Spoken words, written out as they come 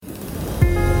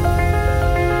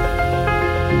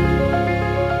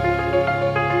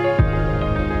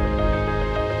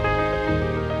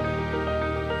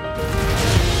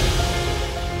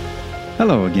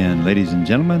Hello again, ladies and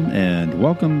gentlemen, and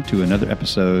welcome to another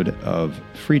episode of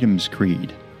Freedom's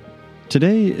Creed.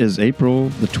 Today is April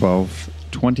the 12th,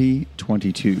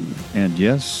 2022, and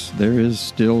yes, there is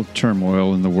still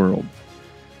turmoil in the world,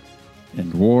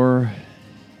 and war,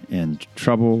 and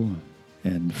trouble,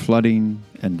 and flooding,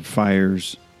 and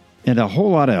fires, and a whole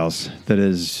lot else that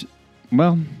is,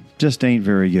 well, just ain't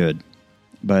very good.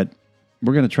 But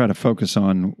we're going to try to focus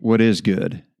on what is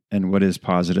good and what is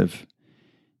positive,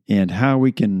 and how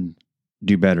we can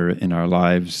do better in our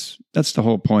lives. That's the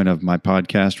whole point of my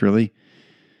podcast, really,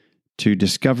 to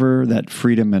discover that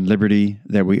freedom and liberty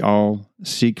that we all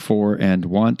seek for and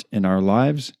want in our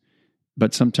lives,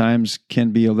 but sometimes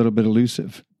can be a little bit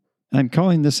elusive. I'm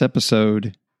calling this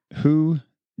episode, Who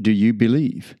Do You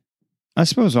Believe? I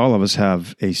suppose all of us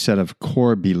have a set of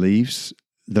core beliefs,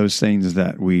 those things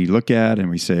that we look at and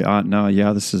we say,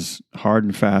 this is hard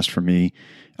and fast for me.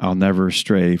 I'll never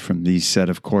stray from these set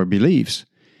of core beliefs.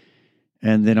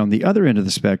 And then on the other end of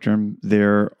the spectrum,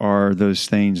 there are those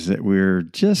things that we're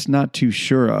just not too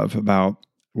sure of about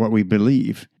what we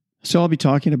believe. So I'll be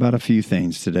talking about a few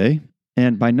things today.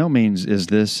 And by no means is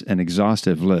this an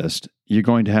exhaustive list. You're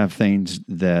going to have things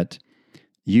that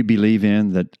you believe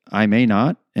in that I may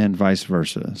not, and vice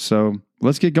versa. So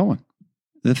let's get going.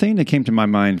 The thing that came to my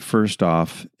mind first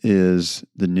off is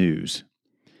the news.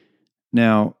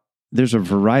 Now, there's a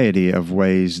variety of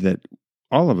ways that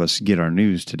all of us get our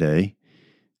news today.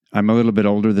 I'm a little bit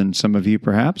older than some of you,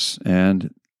 perhaps,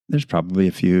 and there's probably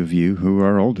a few of you who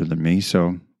are older than me.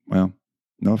 So, well,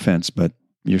 no offense, but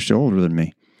you're still older than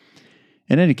me.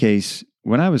 In any case,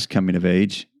 when I was coming of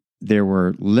age, there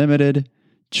were limited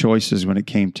choices when it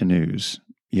came to news.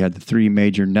 You had the three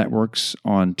major networks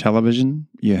on television.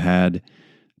 You had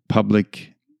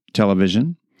public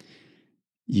television.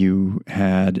 You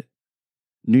had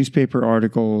newspaper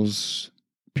articles,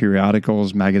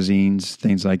 periodicals, magazines,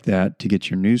 things like that to get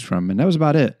your news from. And that was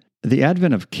about it. The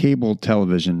advent of cable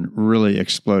television really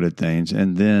exploded things.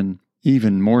 And then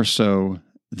even more so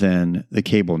than the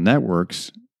cable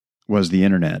networks was the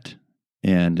internet.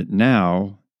 And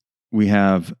now we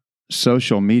have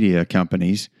social media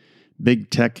companies, big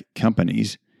tech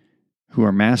companies, who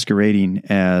are masquerading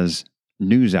as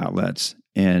news outlets.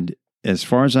 And as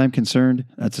far as I'm concerned,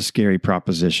 that's a scary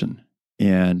proposition.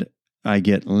 And I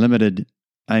get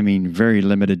very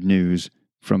limited news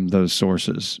from those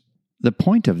sources. The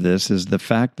point of this is the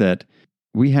fact that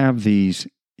we have these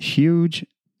huge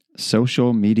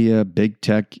social media, big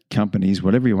tech companies,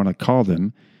 whatever you want to call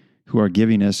them, who are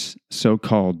giving us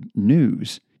so-called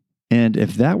news. And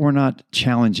if that were not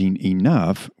challenging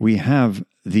enough, we have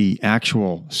the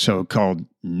actual so-called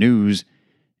news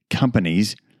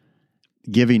companies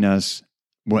giving us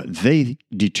what they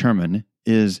determine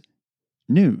is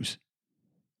news.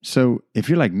 So if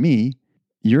you're like me,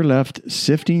 you're left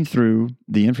sifting through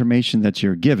the information that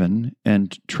you're given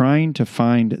and trying to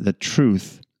find the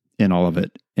truth in all of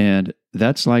it. And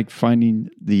that's like finding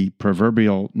the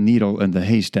proverbial needle in the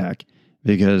haystack,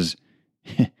 because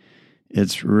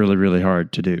it's really, really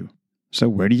hard to do. So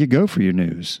where do you go for your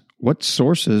news? What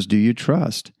sources do you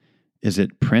trust? Is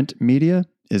it print media?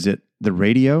 Is it the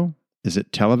radio? Is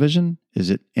it television? Is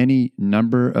it any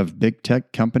number of big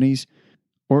tech companies?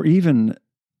 Or even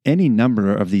any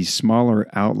number of these smaller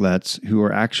outlets who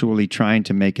are actually trying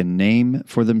to make a name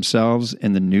for themselves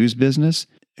in the news business,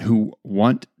 who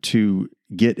want to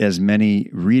get as many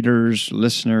readers,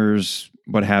 listeners,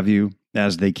 what have you,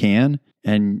 as they can.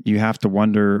 And you have to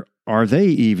wonder, are they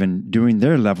even doing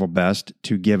their level best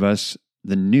to give us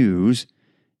the news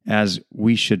as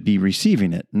we should be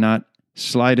receiving it, not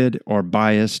slighted or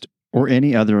biased or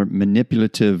any other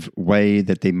manipulative way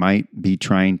that they might be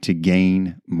trying to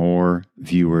gain more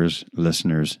viewers,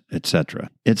 listeners, etc.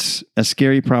 It's a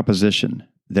scary proposition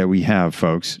that we have,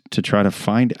 folks, to try to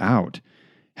find out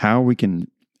how we can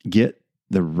get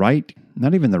the right,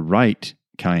 not even the right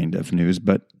kind of news,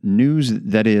 but news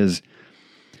that is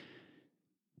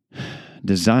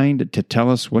designed to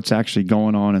tell us what's actually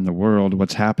going on in the world,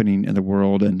 what's happening in the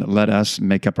world, and let us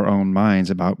make up our own minds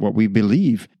about what we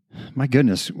believe. My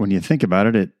goodness, when you think about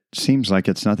it, it seems like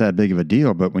it's not that big of a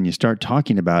deal, but when you start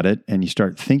talking about it and you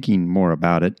start thinking more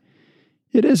about it,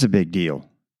 it is a big deal.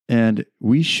 And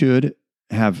we should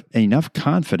have enough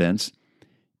confidence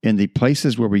in the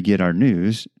places where we get our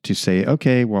news to say,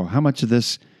 okay, well, how much of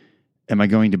this am I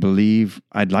going to believe?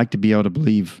 I'd like to be able to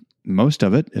believe most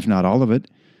of it, if not all of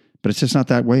it, but it's just not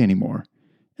that way anymore.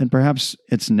 And perhaps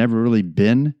it's never really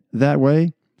been that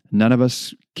way. None of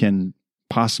us can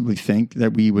possibly think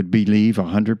that we would believe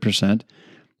 100%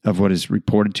 of what is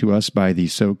reported to us by the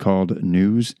so-called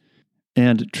news.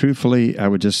 And truthfully, I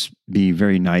would just be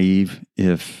very naive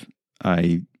if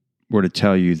I were to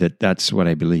tell you that that's what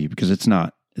I believe, because it's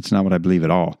not. It's not what I believe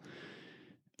at all.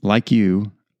 Like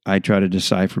you, I try to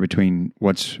decipher between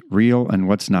what's real and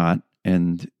what's not,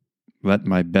 and let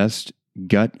my best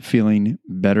gut feeling,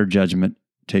 better judgment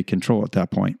take control at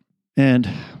that point. And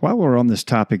while we're on this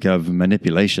topic of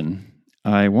manipulation,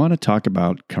 I want to talk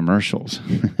about commercials.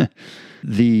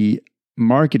 The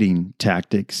marketing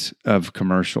tactics of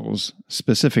commercials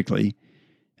specifically,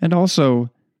 and also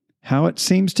how it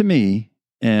seems to me,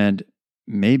 and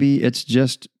maybe it's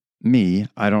just me,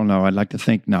 I don't know, I'd like to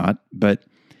think not, but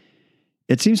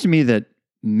it seems to me that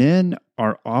men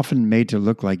are often made to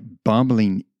look like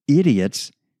bumbling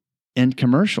idiots in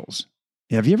commercials.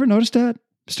 Have you ever noticed that?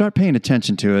 Start paying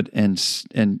attention to it,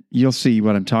 and you'll see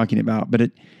what I'm talking about.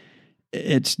 But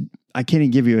it's I can't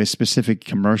even give you a specific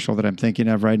commercial that I'm thinking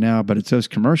of right now, but it's those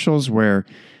commercials where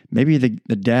maybe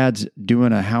the dad's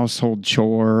doing a household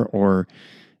chore, or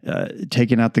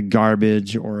taking out the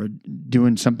garbage, or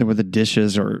doing something with the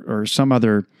dishes, or some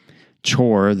other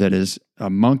chore that is a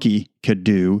monkey could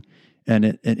do,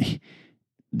 and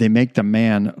they make the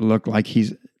man look like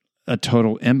he's a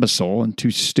total imbecile and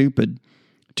too stupid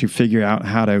to figure out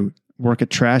how to work a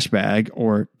trash bag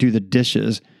or do the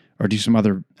dishes or do some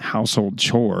other household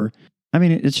chore. I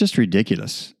mean, it's just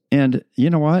ridiculous. And you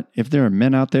know what? If there are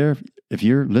men out there, if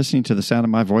you're listening to the sound of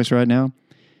my voice right now,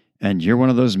 and you're one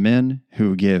of those men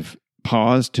who give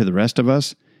pause to the rest of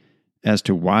us as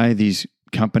to why these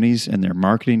companies and their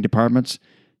marketing departments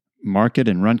market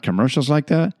and run commercials like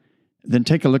that, then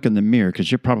take a look in the mirror,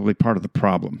 because you're probably part of the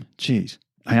problem. Jeez.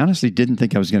 I honestly didn't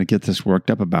think I was going to get this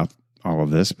worked up about all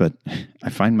of this, but I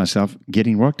find myself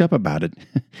getting worked up about it.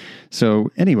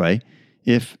 So anyway,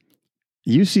 if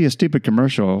you see a stupid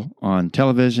commercial on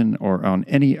television or on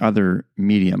any other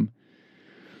medium,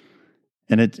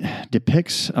 and it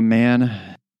depicts a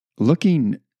man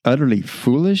looking utterly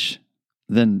foolish,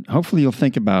 then hopefully you'll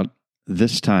think about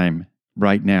this time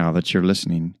right now that you're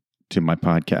listening to my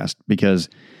podcast, because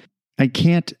I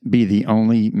can't be the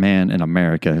only man in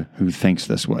America who thinks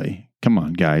this way. Come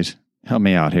on, guys, help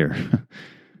me out here.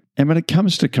 And when it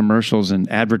comes to commercials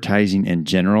and advertising in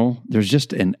general, there's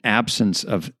just an absence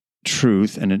of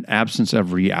truth and an absence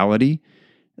of reality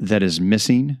that is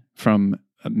missing from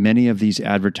many of these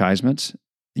advertisements.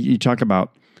 You talk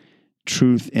about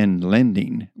truth in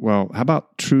lending. Well, how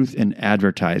about truth in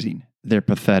advertising? They're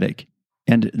pathetic.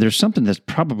 And there's something that's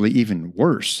probably even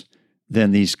worse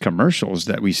than these commercials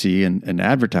that we see in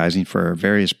advertising for our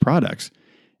various products.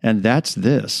 And that's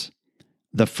this: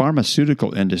 the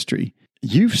pharmaceutical industry.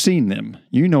 You've seen them.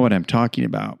 You know what I'm talking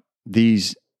about.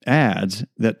 These ads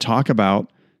that talk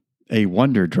about a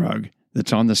wonder drug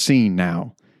that's on the scene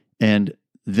now. And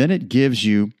then it gives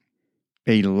you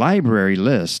a library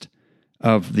list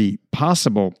of the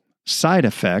possible side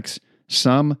effects,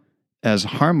 some as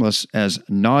harmless as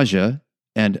nausea,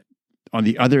 and on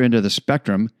the other end of the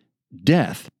spectrum,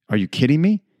 death. Are you kidding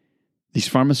me? These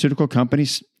pharmaceutical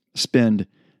companies spend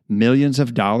millions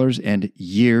of dollars and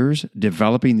years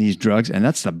developing these drugs, and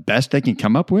that's the best they can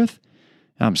come up with?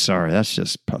 I'm sorry, that's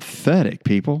just pathetic,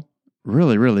 people.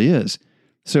 Really, really is.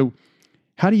 So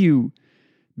how do you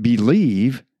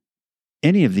believe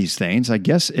any of these things? I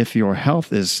guess if your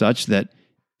health is such that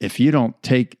if you don't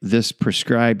take this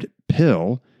prescribed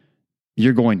pill,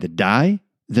 you're going to die,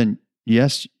 then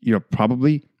yes, you'll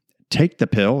probably take the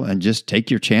pill and just take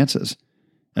your chances.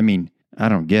 I mean, I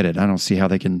don't get it. I don't see how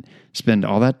they can spend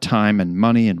all that time and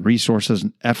money and resources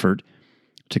and effort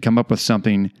to come up with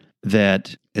something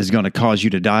that is going to cause you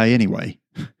to die anyway.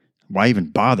 Why even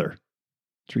bother?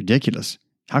 It's ridiculous.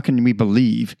 How can we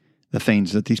believe the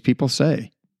things that these people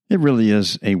say? It really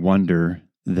is a wonder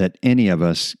that any of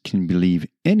us can believe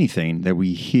anything that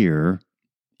we hear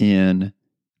in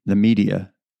the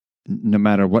media, no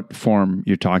matter what form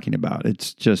you're talking about.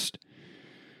 It's just,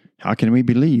 how can we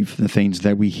believe the things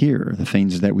that we hear, the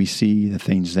things that we see, the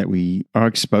things that we are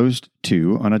exposed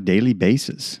to on a daily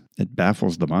basis? It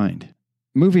baffles the mind.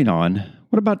 Moving on,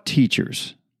 what about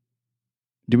teachers?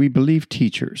 Do we believe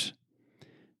teachers?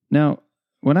 Now,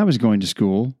 when I was going to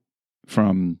school,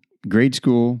 from grade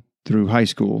school through high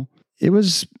school, it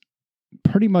was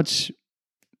pretty much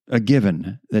a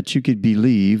given that you could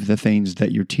believe the things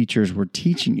that your teachers were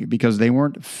teaching you, because they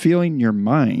weren't filling your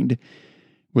mind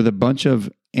with a bunch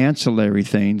of ancillary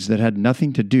things that had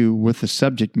nothing to do with the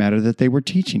subject matter that they were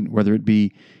teaching, whether it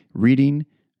be reading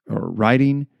or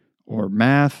writing or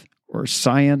math or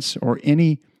science or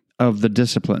any of the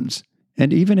disciplines.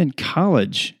 And even in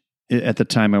college, at the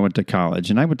time I went to college,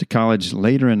 and I went to college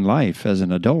later in life as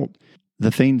an adult,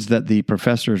 the things that the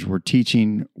professors were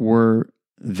teaching were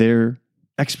there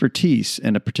expertise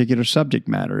in a particular subject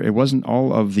matter. It wasn't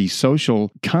all of the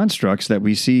social constructs that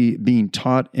we see being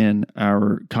taught in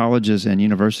our colleges and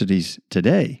universities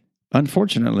today.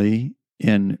 Unfortunately,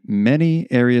 in many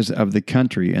areas of the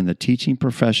country and the teaching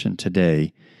profession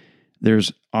today,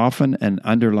 there's often an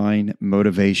underlying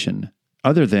motivation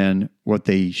other than what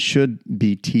they should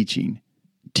be teaching.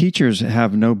 Teachers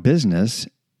have no business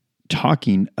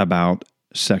talking about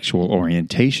sexual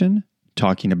orientation,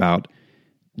 talking about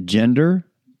gender,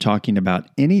 talking about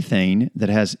anything that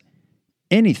has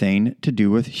anything to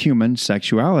do with human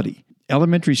sexuality.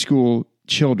 Elementary school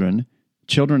children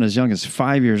as young as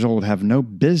 5 years old, have no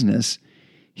business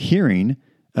hearing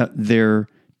their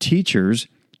teachers'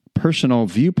 personal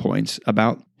viewpoints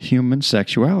about human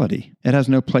sexuality. It has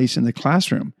no place in the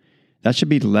classroom. That should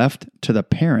be left to the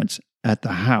parents at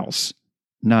the house,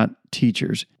 not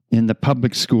teachers in the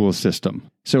public school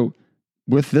system. So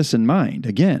with this in mind,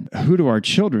 again, who do our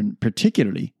children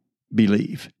particularly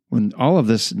believe when all of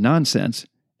this nonsense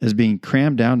is being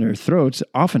crammed down their throats,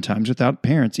 oftentimes without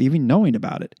parents even knowing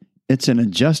about it? It's an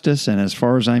injustice, and as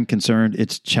far as I'm concerned,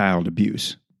 it's child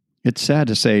abuse. It's sad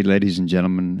to say, ladies and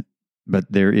gentlemen,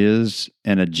 but there is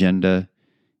an agenda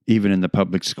even in the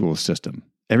public school system.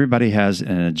 Everybody has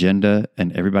an agenda,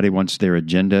 and everybody wants their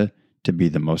agenda to be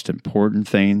the most important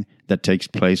thing that takes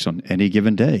place on any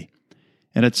given day.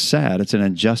 And it's sad. It's an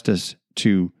injustice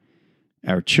to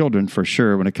our children for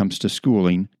sure when it comes to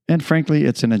schooling. And frankly,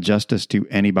 it's an injustice to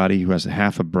anybody who has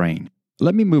half a brain.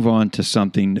 Let me move on to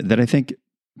something that I think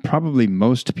probably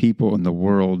most people in the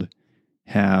world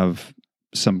have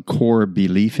some core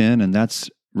belief in, and that's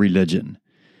religion.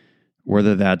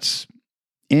 Whether that's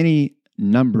any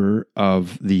number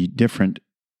of the different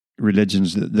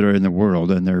religions that are in the world,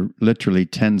 and there are literally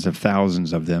tens of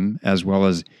thousands of them, as well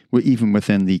as even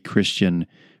within the Christian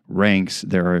ranks,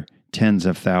 there are tens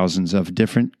of thousands of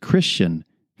different Christian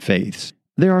faiths.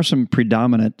 There are some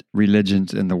predominant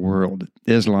religions in the world: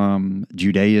 Islam,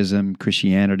 Judaism,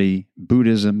 Christianity,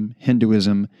 Buddhism,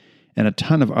 Hinduism, and a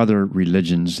ton of other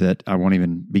religions that I won't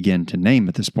even begin to name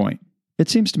at this point. It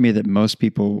seems to me that most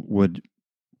people would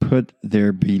put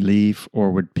their belief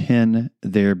or would pin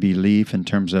their belief in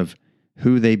terms of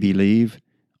who they believe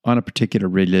on a particular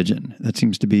religion. That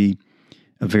seems to be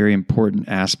a very important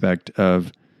aspect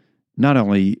of not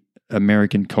only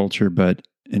American culture, but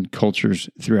in cultures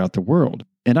throughout the world.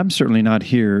 And I'm certainly not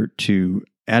here to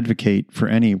advocate for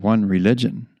any one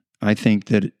religion. I think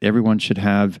that everyone should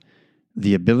have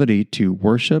the ability to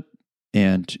worship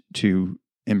and to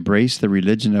embrace the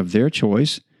religion of their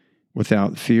choice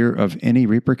without fear of any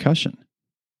repercussion.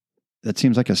 That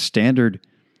seems like a standard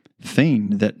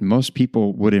thing that most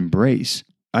people would embrace.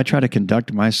 I try to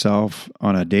conduct myself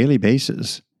on a daily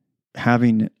basis,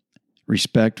 having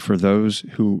respect for those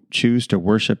who choose to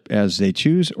worship as they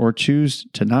choose or choose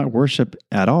to not worship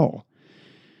at all.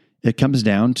 It comes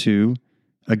down to,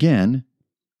 again,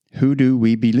 who do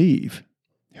we believe?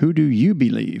 Who do you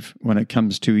believe when it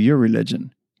comes to your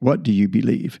religion? What do you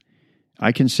believe?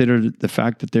 I consider the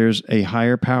fact that there's a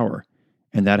higher power,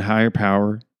 and that higher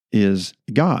power is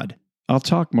God. I'll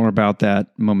talk more about that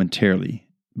momentarily.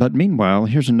 But meanwhile,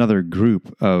 here's another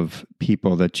group of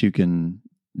people that you can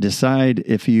decide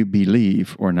if you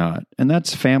believe or not, and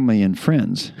that's family and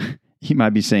friends. You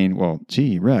might be saying, well,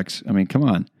 gee, Rex, I mean, come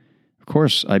on. Of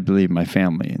course I believe my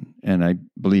family and I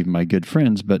believe my good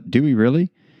friends, but do we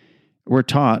really? We're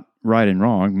taught right and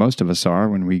wrong, most of us are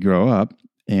when we grow up,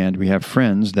 and we have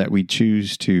friends that we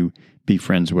choose to be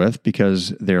friends with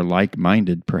because they're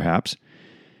like-minded, perhaps.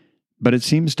 But it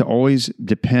seems to always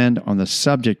depend on the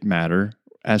subject matter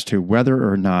as to whether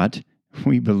or not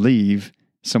we believe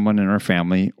someone in our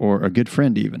family or a good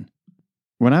friend even.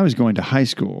 When I was going to high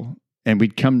school, and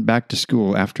we'd come back to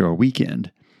school after a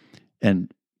weekend,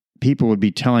 and people would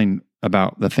be telling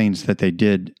about the things that they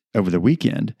did over the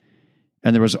weekend,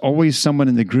 and there was always someone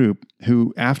in the group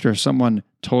who, after someone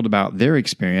told about their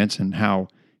experience and how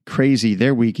crazy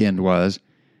their weekend was,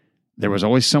 there was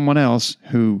always someone else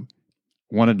who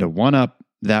wanted to one-up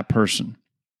that person.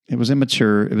 It was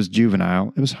immature, it was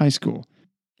juvenile, it was high school.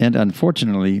 And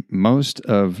unfortunately, most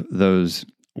of those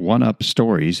one-up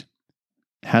stories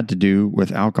had to do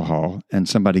with alcohol and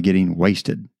somebody getting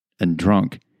wasted and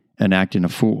drunk and acting a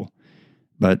fool.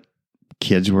 But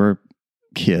kids were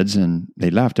kids, and they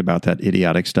laughed about that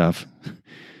idiotic stuff.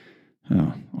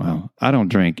 Oh, well, I don't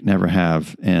drink, never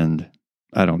have, and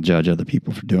I don't judge other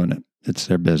people for doing it. It's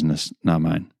their business, not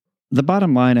mine. The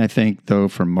bottom line, I think, though,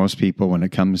 for most people when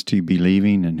it comes to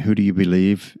believing and who do you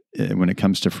believe when it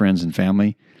comes to friends and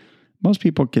family, most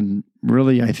people can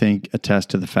really, I think, attest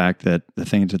to the fact that the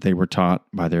things that they were taught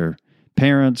by their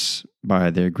parents,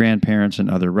 by their grandparents and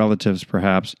other relatives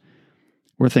perhaps,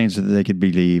 were things that they could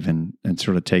believe and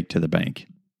sort of take to the bank.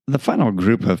 The final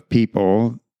group of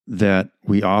people that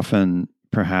we often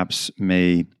perhaps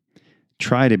may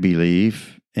try to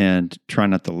believe, and try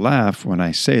not to laugh when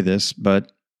I say this,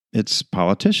 but it's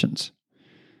politicians.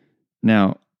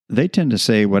 Now, they tend to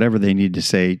say whatever they need to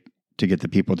say to get the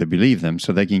people to believe them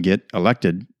so they can get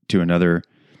elected to another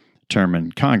term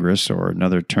in Congress or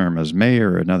another term as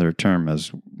mayor or another term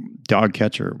as dog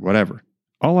catcher, whatever.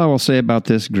 All I will say about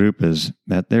this group is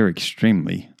that they're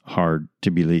extremely hard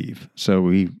to believe. So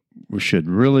we should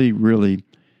really, really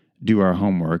do our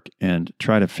homework and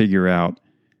try to figure out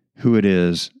who it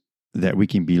is that we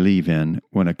can believe in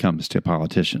when it comes to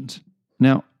politicians.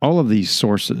 Now, all of these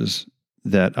sources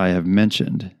that I have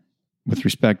mentioned with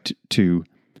respect to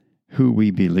who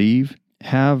we believe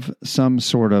have some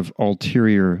sort of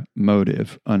ulterior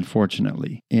motive,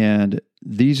 unfortunately. And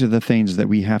these are the things that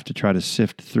we have to try to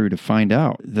sift through to find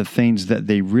out the things that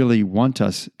they really want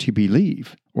us to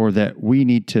believe, or that we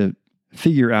need to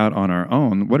figure out on our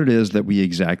own what it is that we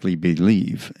exactly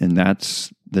believe. And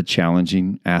that's the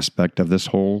challenging aspect of this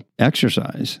whole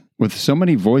exercise. With so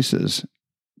many voices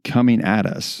coming at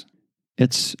us,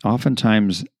 it's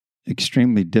oftentimes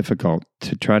extremely difficult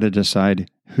to try to decide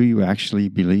who you actually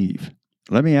believe.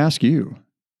 Let me ask you,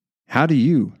 how do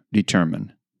you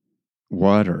determine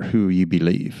what or who you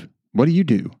believe? What do you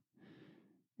do?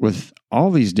 With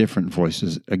all these different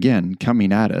voices, again,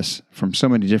 coming at us from so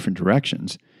many different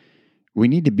directions, we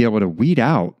need to be able to weed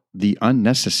out the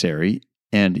unnecessary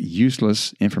and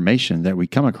useless information that we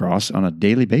come across on a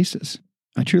daily basis.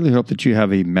 I truly hope that you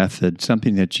have a method,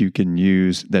 something that you can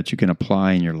use, that you can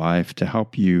apply in your life to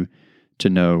help you to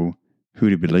know who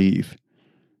to believe.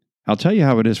 I'll tell you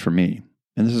how it is for me,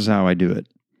 and this is how I do it.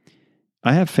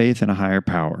 I have faith in a higher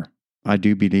power. I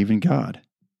do believe in God.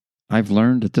 I've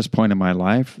learned at this point in my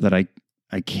life that I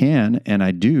can and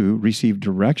I do receive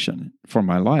direction for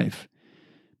my life.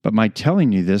 But my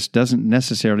telling you this doesn't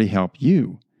necessarily help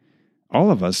you. All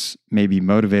of us may be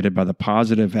motivated by the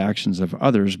positive actions of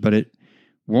others, but it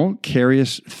won't carry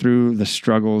us through the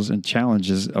struggles and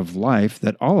challenges of life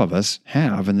that all of us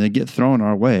have, and they get thrown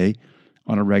our way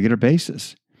on a regular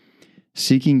basis.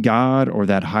 Seeking God or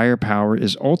that higher power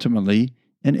is ultimately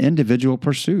an individual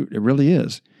pursuit. It really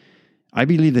is. I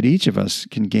believe that each of us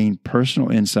can gain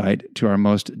personal insight to our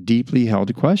most deeply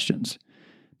held questions.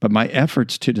 But my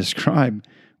efforts to describe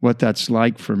what that's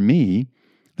like for me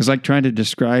is like trying to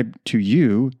describe to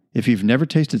you, if you've never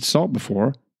tasted salt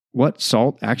before, what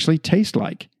salt actually tastes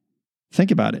like.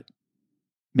 Think about it.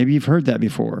 Maybe you've heard that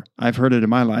before. I've heard it in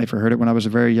my life. I heard it when I was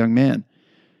a very young man.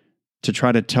 To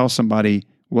try to tell somebody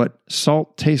what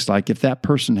salt tastes like if that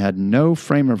person had no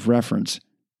frame of reference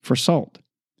for salt.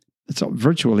 It's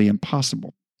virtually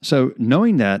impossible. So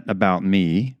knowing that about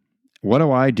me, what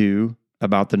do I do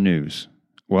about the news?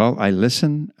 Well, I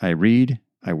listen, I read,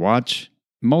 I watch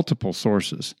multiple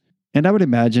sources. And I would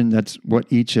imagine that's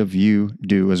what each of you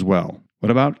do as well.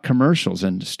 What about commercials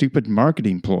and stupid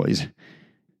marketing ploys?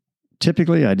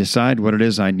 Typically, I decide what it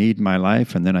is I need in my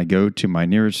life, and then I go to my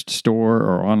nearest store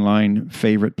or online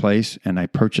favorite place, and I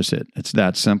purchase it. It's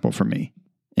that simple for me.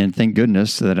 And thank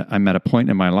goodness that I'm at a point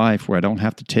in my life where I don't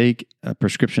have to take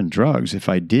prescription drugs. If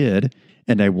I did,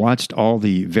 and I watched all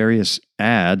the various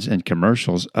ads and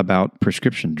commercials about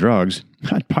prescription drugs,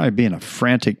 I'd probably be in a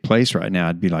frantic place right now.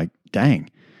 I'd be like, dang,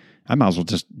 I might as well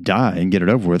just die and get it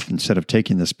over with instead of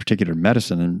taking this particular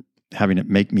medicine and having it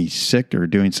make me sick or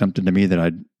doing something to me that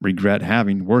I'd regret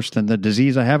having worse than the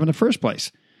disease I have in the first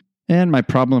place. And my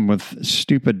problem with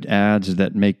stupid ads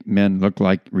that make men look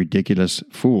like ridiculous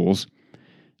fools,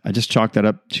 I just chalk that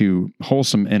up to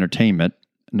wholesome entertainment,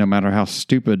 no matter how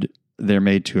stupid they're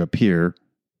made to appear.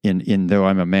 In though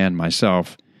I'm a man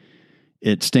myself,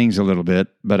 it stings a little bit,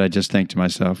 but I just think to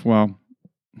myself, well,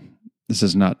 this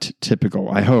is not typical,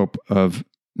 I hope, of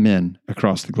men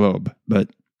across the globe, but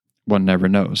one never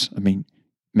knows. I mean,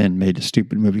 men made a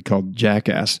stupid movie called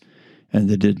Jackass, and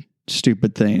they did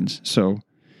stupid things. So,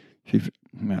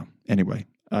 anyway,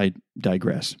 I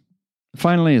digress.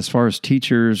 Finally, as far as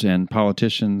teachers and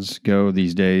politicians go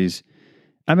these days,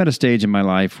 I'm at a stage in my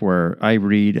life where I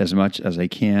read as much as I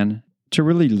can to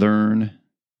really learn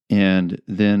and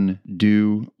then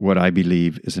do what I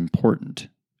believe is important.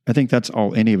 I think that's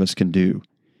all any of us can do.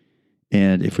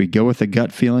 And if we go with a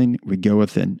gut feeling, we go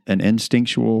with an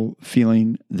instinctual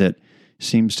feeling that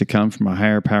seems to come from a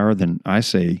higher power, then I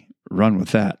say run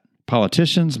with that.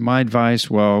 Politicians, my advice,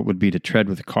 would be to tread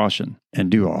with caution and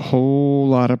do a whole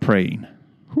lot of praying.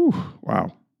 Whew,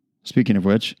 wow. Speaking of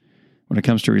which, when it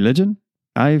comes to religion,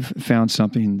 I've found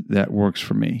something that works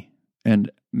for me.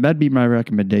 And that'd be my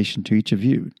recommendation to each of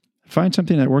you. Find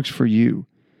something that works for you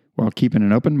while keeping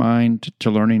an open mind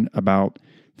to learning about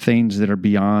things that are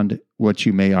beyond what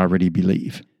you may already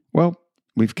believe. Well,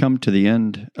 we've come to the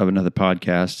end of another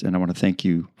podcast, and I want to thank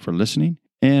you for listening.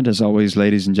 And as always,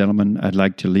 ladies and gentlemen, I'd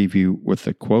like to leave you with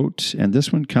a quote. And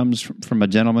this one comes from a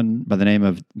gentleman by the name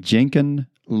of Jenkin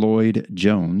Lloyd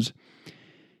Jones.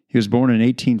 He was born in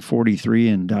 1843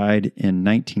 and died in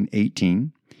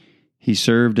 1918. He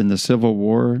served in the Civil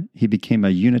War. He became a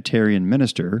Unitarian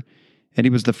minister, and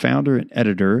he was the founder and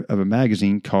editor of a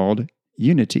magazine called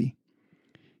Unity.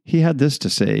 He had this to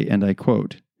say, and I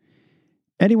quote,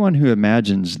 "Anyone who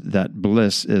imagines that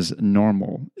bliss is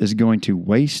normal is going to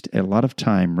waste a lot of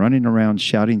time running around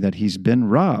shouting that he's been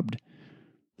robbed.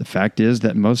 The fact is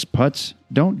that most putts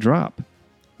don't drop.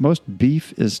 Most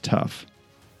beef is tough.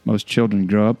 Most children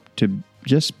grow up to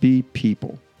just be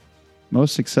people.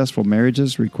 Most successful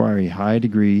marriages require a high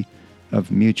degree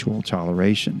of mutual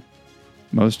toleration.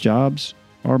 Most jobs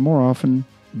are more often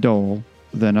dull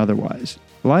than otherwise.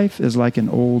 Life is like an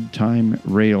old-time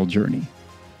rail journey.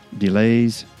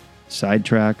 Delays,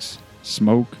 sidetracks,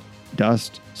 smoke,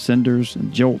 dust, cinders,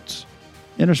 and jolts,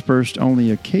 interspersed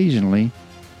only occasionally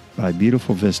by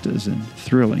beautiful vistas and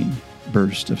thrilling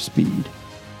bursts of speed.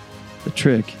 The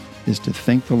trick is to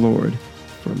thank the Lord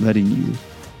for letting you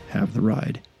have the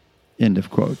ride." End of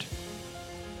quote.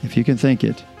 If you can think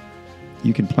it,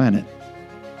 you can plan it.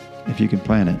 If you can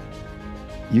plan it,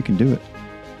 you can do it.